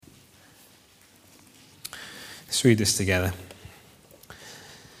Let's read this together.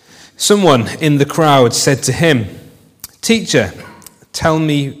 Someone in the crowd said to him, "Teacher, tell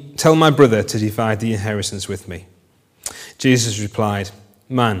my brother to divide the inheritance with me." Jesus replied,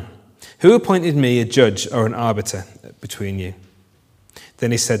 "Man, who appointed me a judge or an arbiter between you?"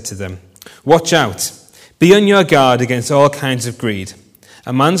 Then he said to them, "Watch out. Be on your guard against all kinds of greed.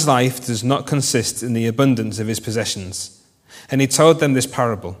 A man's life does not consist in the abundance of his possessions." And he told them this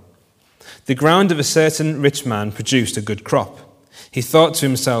parable. The ground of a certain rich man produced a good crop. He thought to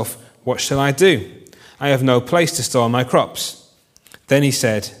himself, "What shall I do? I have no place to store my crops." Then he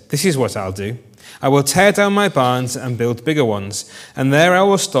said, "This is what I'll do. I will tear down my barns and build bigger ones, and there I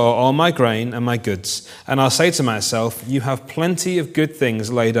will store all my grain and my goods. And I'll say to myself, you have plenty of good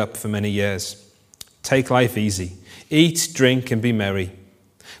things laid up for many years. Take life easy. Eat, drink, and be merry."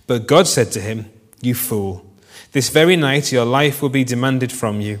 But God said to him, "You fool. This very night your life will be demanded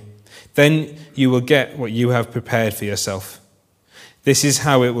from you. Then you will get what you have prepared for yourself. This is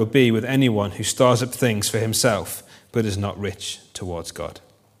how it will be with anyone who stores up things for himself, but is not rich towards God."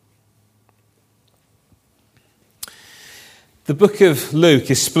 The book of Luke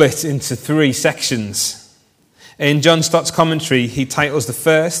is split into 3 sections. In John Stott's commentary, he titles the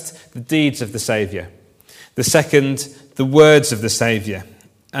first, "The Deeds of the Saviour," the second, "The Words of the Saviour,"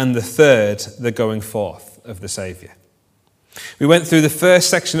 and the third, "The Going Forth of the Saviour." We went through the first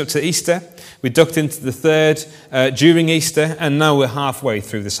section up to Easter, we ducked into the third during Easter, and now we're halfway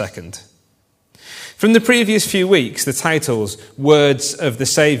through the second. From the previous few weeks, the titles, "Words of the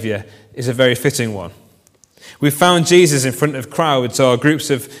Saviour," is a very fitting one. We've found Jesus in front of crowds or groups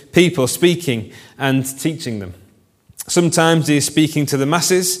of people speaking and teaching them. Sometimes he is speaking to the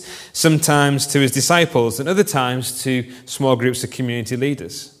masses, sometimes to his disciples, and other times to small groups of community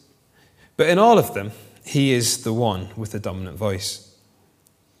leaders. But in all of them, he is the one with the dominant voice.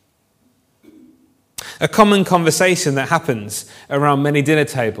 A common conversation that happens around many dinner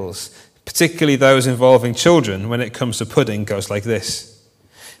tables, particularly those involving children, when it comes to pudding, goes like this: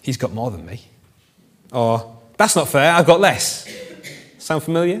 "He's got more than me." Or, "That's not fair, I've got less." Sound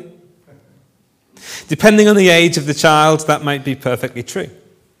familiar? Depending on the age of the child, that might be perfectly true.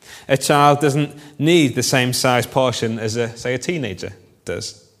 A child doesn't need the same size portion as, a teenager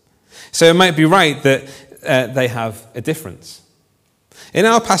does. So it might be right that they have a difference. In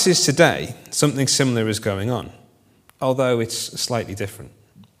our passage today, something similar is going on, although it's slightly different.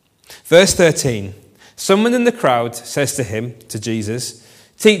 Verse 13, someone in the crowd says to him, to Jesus,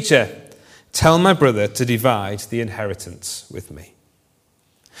 "Teacher, tell my brother to divide the inheritance with me."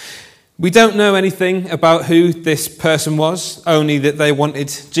 We don't know anything about who this person was, only that they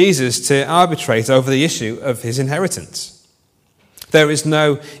wanted Jesus to arbitrate over the issue of his inheritance. There is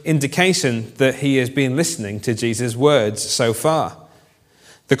no indication that he has been listening to Jesus' words so far.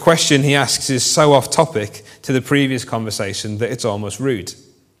 The question he asks is so off topic to the previous conversation that it's almost rude.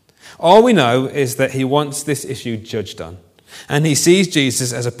 All we know is that he wants this issue judged on, and he sees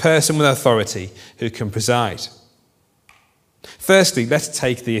Jesus as a person with authority who can preside. Firstly, let's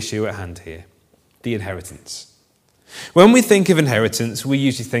take the issue at hand here, the inheritance. When we think of inheritance, we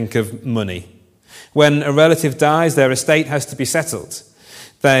usually think of money. When a relative dies, their estate has to be settled.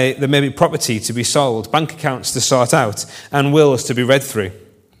 There may be property to be sold, bank accounts to sort out, and wills to be read through.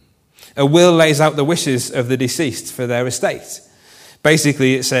 A will lays out the wishes of the deceased for their estate.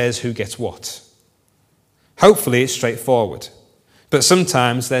 Basically, it says who gets what. Hopefully, it's straightforward. But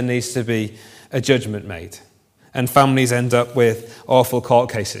sometimes there needs to be a judgment made. And families end up with awful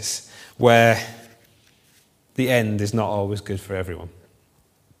court cases where the end is not always good for everyone.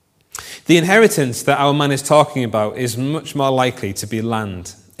 The inheritance that our man is talking about is much more likely to be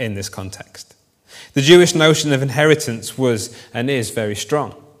land in this context. The Jewish notion of inheritance was and is very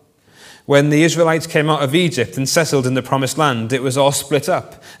strong. When the Israelites came out of Egypt and settled in the Promised Land, it was all split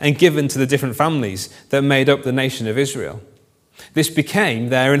up and given to the different families that made up the nation of Israel. This became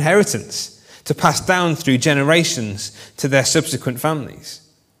their inheritance, to pass down through generations to their subsequent families.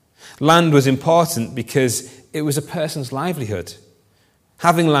 Land was important because it was a person's livelihood.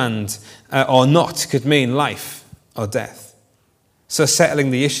 Having land or not could mean life or death. So settling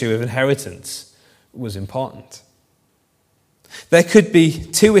the issue of inheritance was important. There could be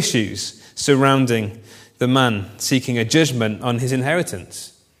 2 issues surrounding the man seeking a judgment on his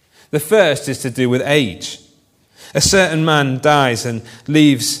inheritance. The first is to do with age. A certain man dies and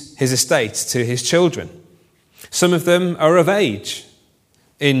leaves his estate to his children. Some of them are of age.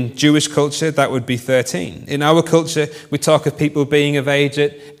 In Jewish culture, that would be 13. In our culture, we talk of people being of age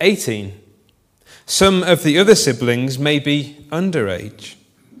at 18. Some of the other siblings may be underage.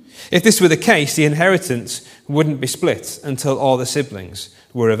 If this were the case, the inheritance wouldn't be split until all the siblings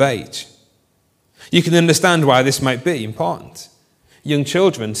were of age. You can understand why this might be important. Young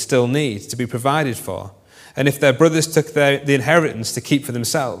children still need to be provided for, and if their brothers took the inheritance to keep for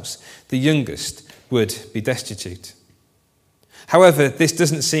themselves, the youngest would be destitute. However, this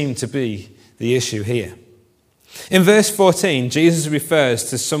doesn't seem to be the issue here. In verse 14, Jesus refers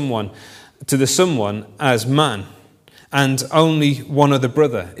to the someone as man, and only one other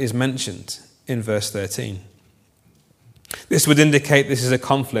brother is mentioned in verse 13. This would indicate this is a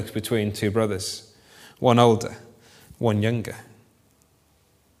conflict between two brothers, one older, one younger.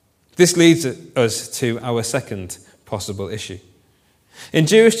 This leads us to our second possible issue. In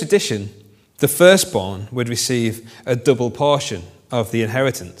Jewish tradition, the firstborn would receive a double portion of the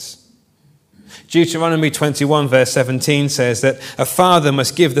inheritance. Deuteronomy 21 verse 17 says that a father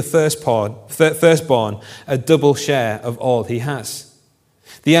must give the firstborn a double share of all he has.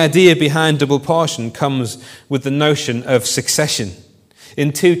 The idea behind double portion comes with the notion of succession.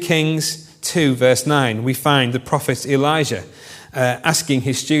 In 2 Kings 2 verse 9, we find the prophet Elijah asking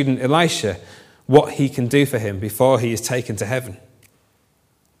his student Elisha what he can do for him before he is taken to heaven.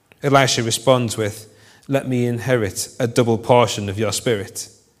 Elisha responds with, "Let me inherit a double portion of your spirit."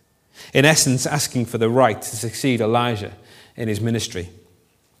 In essence, asking for the right to succeed Elijah in his ministry.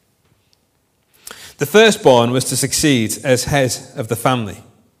 The firstborn was to succeed as head of the family.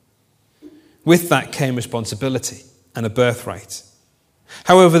 With that came responsibility and a birthright.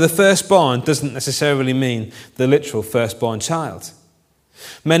 However, the firstborn doesn't necessarily mean the literal firstborn child.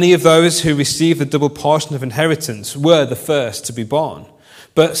 Many of those who received the double portion of inheritance were the first to be born,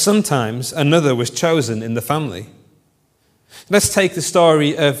 but sometimes another was chosen in the family. Let's take the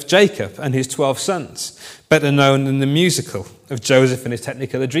story of Jacob and his 12 sons, better known in the musical of Joseph and his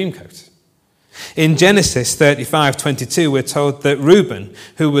Technicolor Dreamcoat. In Genesis 35:22, we're told that Reuben,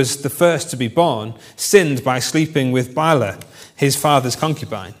 who was the first to be born, sinned by sleeping with Bilhah, his father's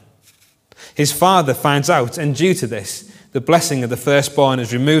concubine. His father finds out, and due to this, the blessing of the firstborn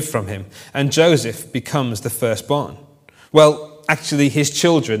is removed from him, and Joseph becomes the firstborn. Well, actually, his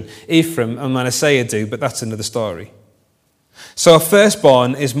children, Ephraim and Manasseh, do, but that's another story. So a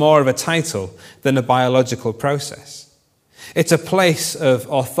firstborn is more of a title than a biological process. It's a place of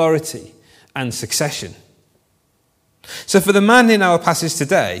authority and succession. So for the man in our passage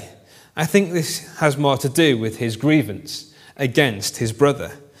today, I think this has more to do with his grievance against his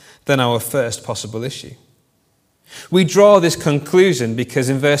brother than our first possible issue. We draw this conclusion because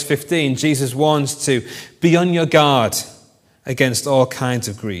in verse 15, Jesus warns to be on your guard against all kinds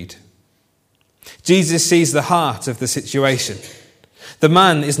of greed. Jesus sees the heart of the situation. The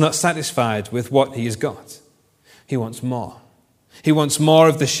man is not satisfied with what he has got. He wants more. He wants more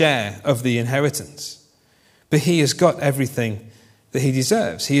of the share of the inheritance. But he has got everything that he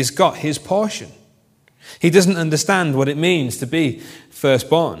deserves. He has got his portion. He doesn't understand what it means to be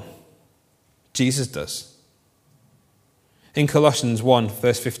firstborn. Jesus does. In Colossians 1,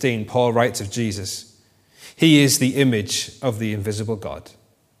 verse 15, Paul writes of Jesus, "He is the image of the invisible God,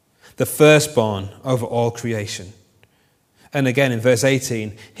 the firstborn over all creation." And again in verse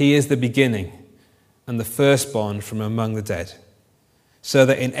 18, "He is the beginning and the firstborn from among the dead, so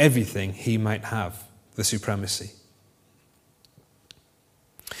that in everything he might have the supremacy."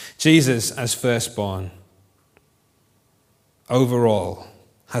 Jesus, as firstborn, overall,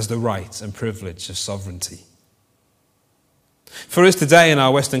 has the right and privilege of sovereignty. For us today in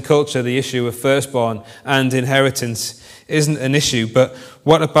our Western culture, the issue of firstborn and inheritance isn't an issue, but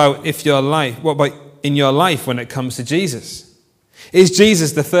what about in your life when it comes to Jesus? Is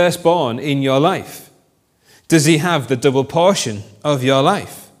Jesus the firstborn in your life? Does he have the double portion of your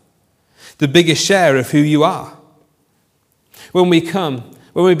life? The biggest share of who you are? When we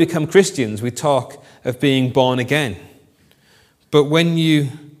become Christians, we talk of being born again. But when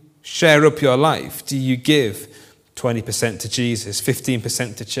you share up your life, do you give 20% to Jesus,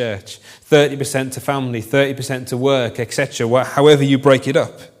 15% to church, 30% to family, 30% to work, etc., however you break it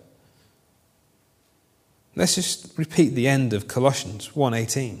up? Let's just repeat the end of Colossians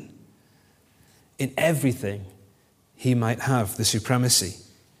 1:18. In everything, he might have the supremacy.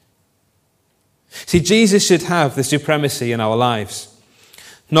 See, Jesus should have the supremacy in our lives,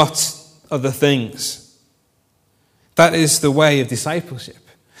 not other things. That is the way of discipleship.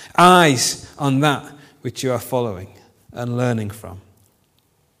 Eyes on that which you are following and learning from.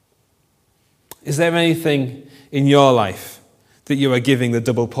 Is there anything in your life that you are giving the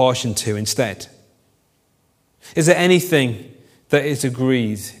double portion to instead? Is there anything that is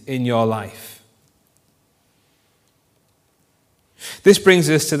agreed in your life? This brings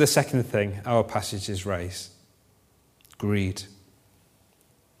us to the second thing our passages raise: greed.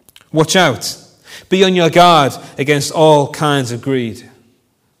 Watch out. Be on your guard against all kinds of greed.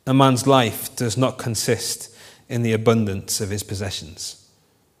 A man's life does not consist in the abundance of his possessions,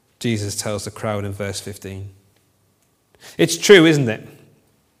 Jesus tells the crowd in verse 15. It's true, isn't it,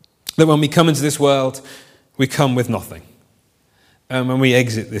 that when we come into this world, we come with nothing. And when we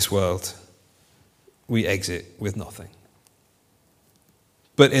exit this world, we exit with nothing.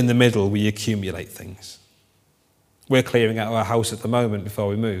 But in the middle, we accumulate things. We're clearing out our house at the moment before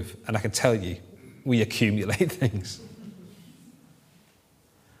we move, and I can tell you, we accumulate things.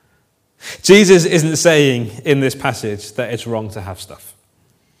 Jesus isn't saying in this passage that it's wrong to have stuff.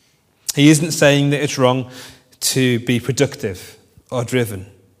 He isn't saying that it's wrong to be productive or driven.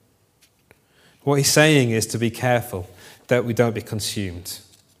 What he's saying is to be careful that we don't be consumed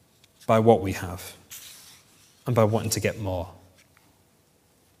by what we have and by wanting to get more.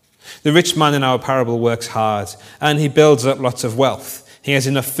 The rich man in our parable works hard and he builds up lots of wealth. He has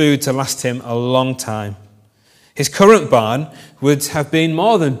enough food to last him a long time. His current barn would have been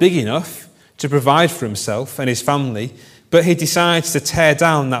more than big enough to provide for himself and his family, but he decides to tear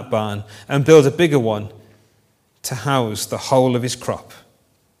down that barn and build a bigger one to house the whole of his crop.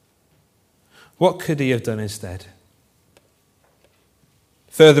 What could he have done instead?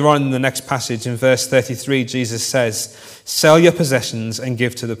 Further on in the next passage, in verse 33, Jesus says, "Sell your possessions and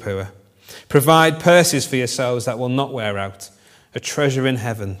give to the poor. Provide purses for yourselves that will not wear out, a treasure in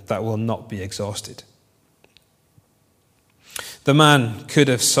heaven that will not be exhausted." The man could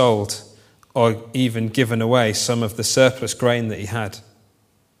have sold or even given away some of the surplus grain that he had.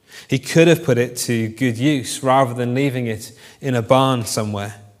 He could have put it to good use rather than leaving it in a barn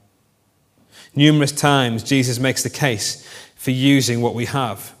somewhere. Numerous times, Jesus makes the case for using what we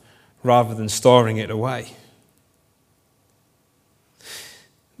have rather than storing it away.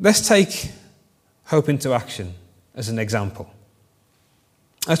 Let's take Hope into Action as an example.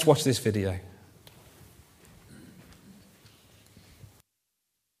 Let's watch this video.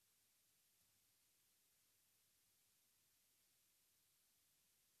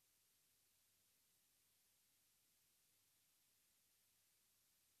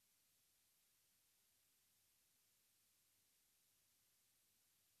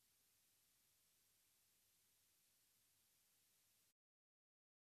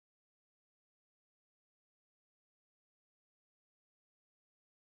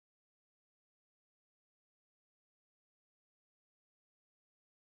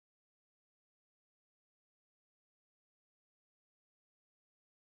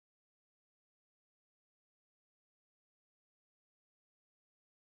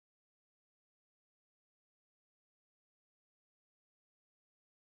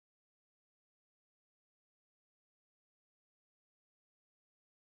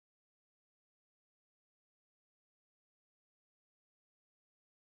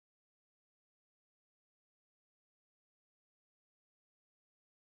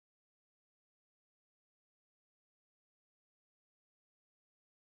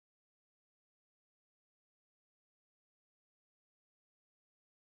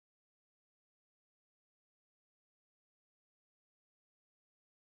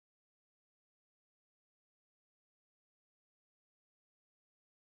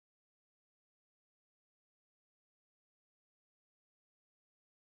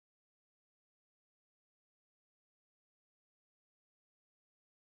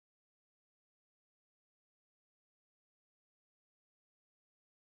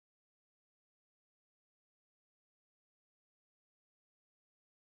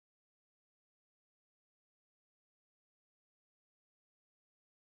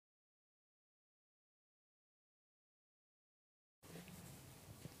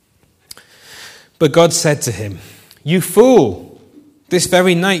 But God said to him, "You fool, this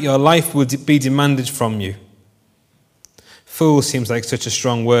very night your life will be demanded from you." Fool seems like such a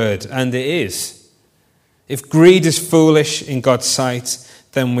strong word, and it is. If greed is foolish in God's sight,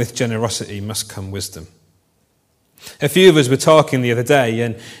 then with generosity must come wisdom. A few of us were talking the other day,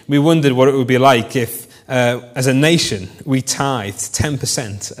 and we wondered what it would be like if, as a nation, we tithed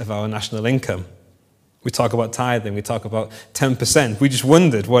 10% of our national income. We talk about tithing, we talk about 10%. We just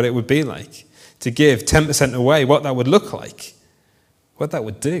wondered what it would be like to give 10% away, what that would look like, what that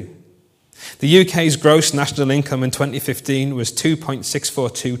would do. The UK's gross national income in 2015 was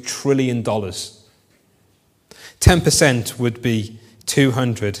 $2.642 trillion. 10% would be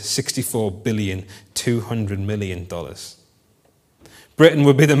 $264.2 billion. Britain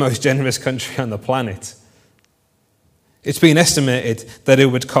would be the most generous country on the planet. It's been estimated that it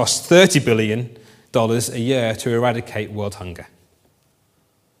would cost $30 billion a year to eradicate world hunger.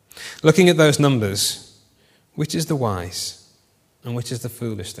 Looking at those numbers, which is the wise and which is the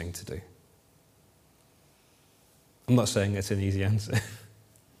foolish thing to do? I'm not saying it's an easy answer.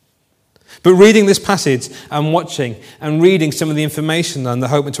 But reading this passage and watching and reading some of the information on the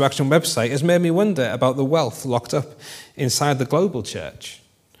Hope into Action website has made me wonder about the wealth locked up inside the global church.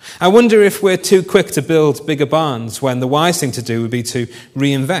 I wonder if we're too quick to build bigger barns when the wise thing to do would be to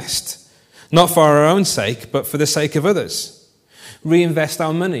reinvest, not for our own sake, but for the sake of others. Reinvest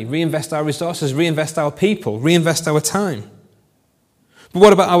our money, reinvest our resources, reinvest our people, reinvest our time. But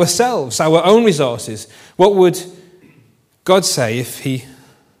what about ourselves, our own resources? What would God say if he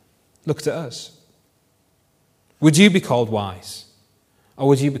looked at us? Would you be called wise, or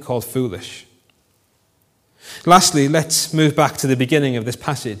would you be called foolish? Lastly, let's move back to the beginning of this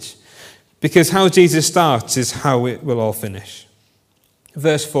passage, because how Jesus starts is how it will all finish.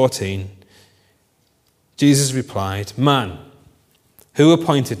 Verse 14, Jesus replied, "Man, who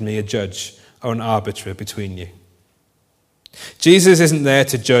appointed me a judge or an arbiter between you?" Jesus isn't there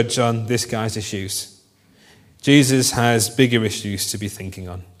to judge on this guy's issues. Jesus has bigger issues to be thinking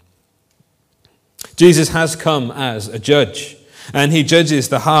on. Jesus has come as a judge, and he judges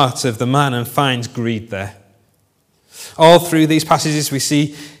the heart of the man and finds greed there. All through these passages we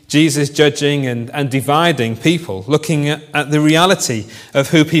see Jesus judging and dividing people, looking at the reality of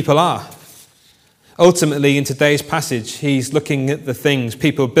who people are. Ultimately, in today's passage, he's looking at the things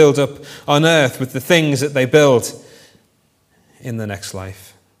people build up on earth with the things that they build in the next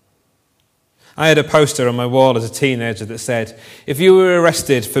life. I had a poster on my wall as a teenager that said, "If you were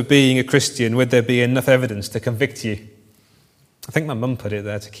arrested for being a Christian, would there be enough evidence to convict you?" I think my mum put it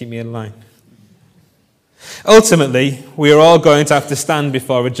there to keep me in line. Ultimately, we are all going to have to stand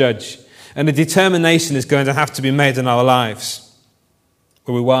before a judge, and a determination is going to have to be made in our lives.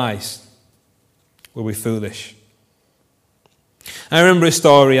 Were we wise? Were we foolish? I remember a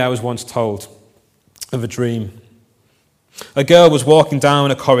story I was once told of a dream. A girl was walking down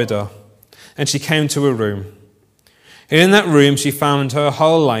a corridor, and she came to a room. And in that room, she found her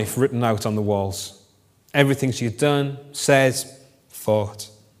whole life written out on the walls. Everything she had done, said, thought.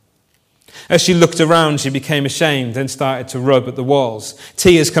 As she looked around, she became ashamed and started to rub at the walls,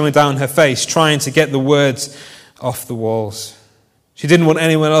 tears coming down her face, trying to get the words off the walls. She didn't want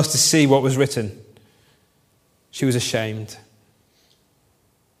anyone else to see what was written. She was ashamed.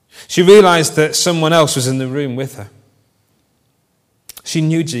 She realized that someone else was in the room with her. She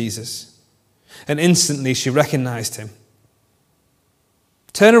knew Jesus, and instantly she recognized him.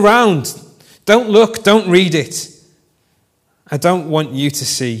 "Turn around. Don't look. Don't read it. I don't want you to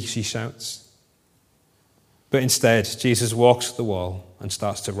see," she shouts. But instead, Jesus walks to the wall and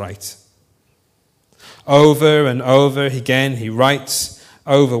starts to write. Over and over again, he writes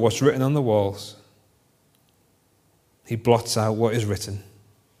over what's written on the walls. He blots out what is written.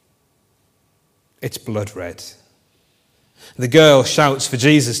 It's blood red. The girl shouts for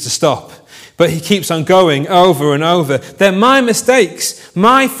Jesus to stop, but he keeps on going over and over. "They're my mistakes,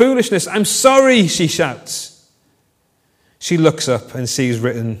 my foolishness. I'm sorry," she shouts. She looks up and sees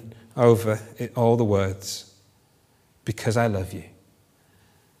written over it all the words, "Because I love you,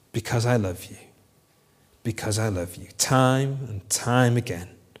 because I love you, because I love you." Time and time again,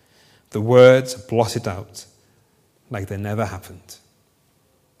 the words are blotted out like they never happened,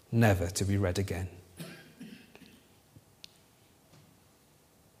 never to be read again.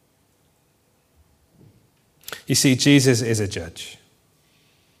 You see, Jesus is a judge.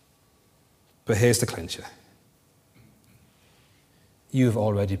 But here's the clincher. You've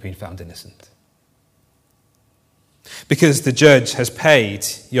already been found innocent. Because the judge has paid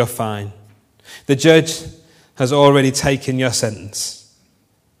your fine. The judge has already taken your sentence.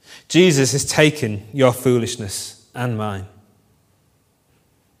 Jesus has taken your foolishness and mine.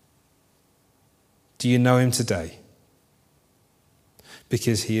 Do you know him today?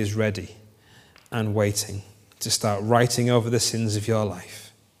 Because he is ready and waiting to start writing over the sins of your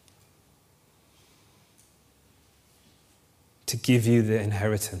life, to give you the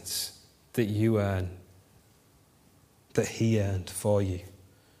inheritance that you earn, that he earned for you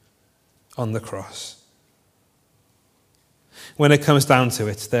on the cross. When it comes down to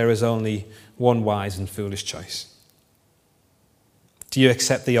it, there is only one wise and foolish choice. Do you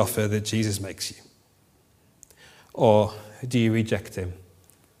accept the offer that Jesus makes you? Or do you reject him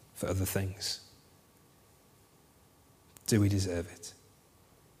for other things? Do we deserve it?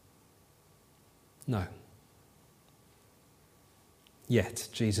 No. Yet,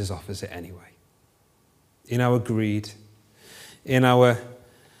 Jesus offers it anyway. In our greed, in our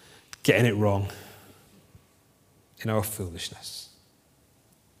getting it wrong, in our foolishness.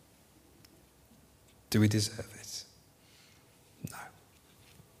 Do we deserve it? No.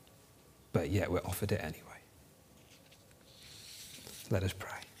 But yet we're offered it anyway. Let us pray.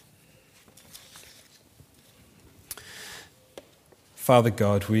 Father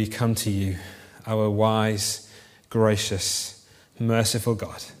God, we come to you, our wise, gracious, merciful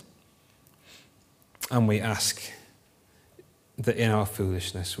God, and we ask that in our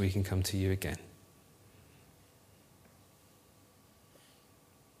foolishness we can come to you again.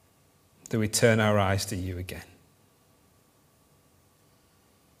 That we turn our eyes to you again.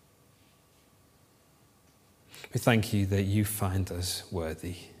 We thank you that you find us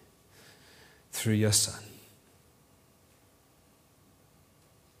worthy through your Son.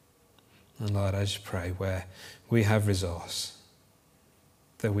 And Lord, I just pray where we have resource,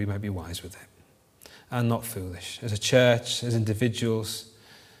 that we may be wise with it and not foolish, as a church, as individuals,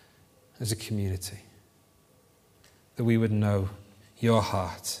 as a community, that we would know your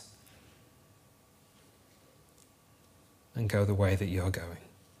heart and go the way that you're going.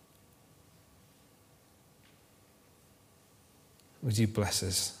 Would you bless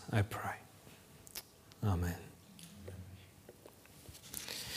us, I pray. Amen.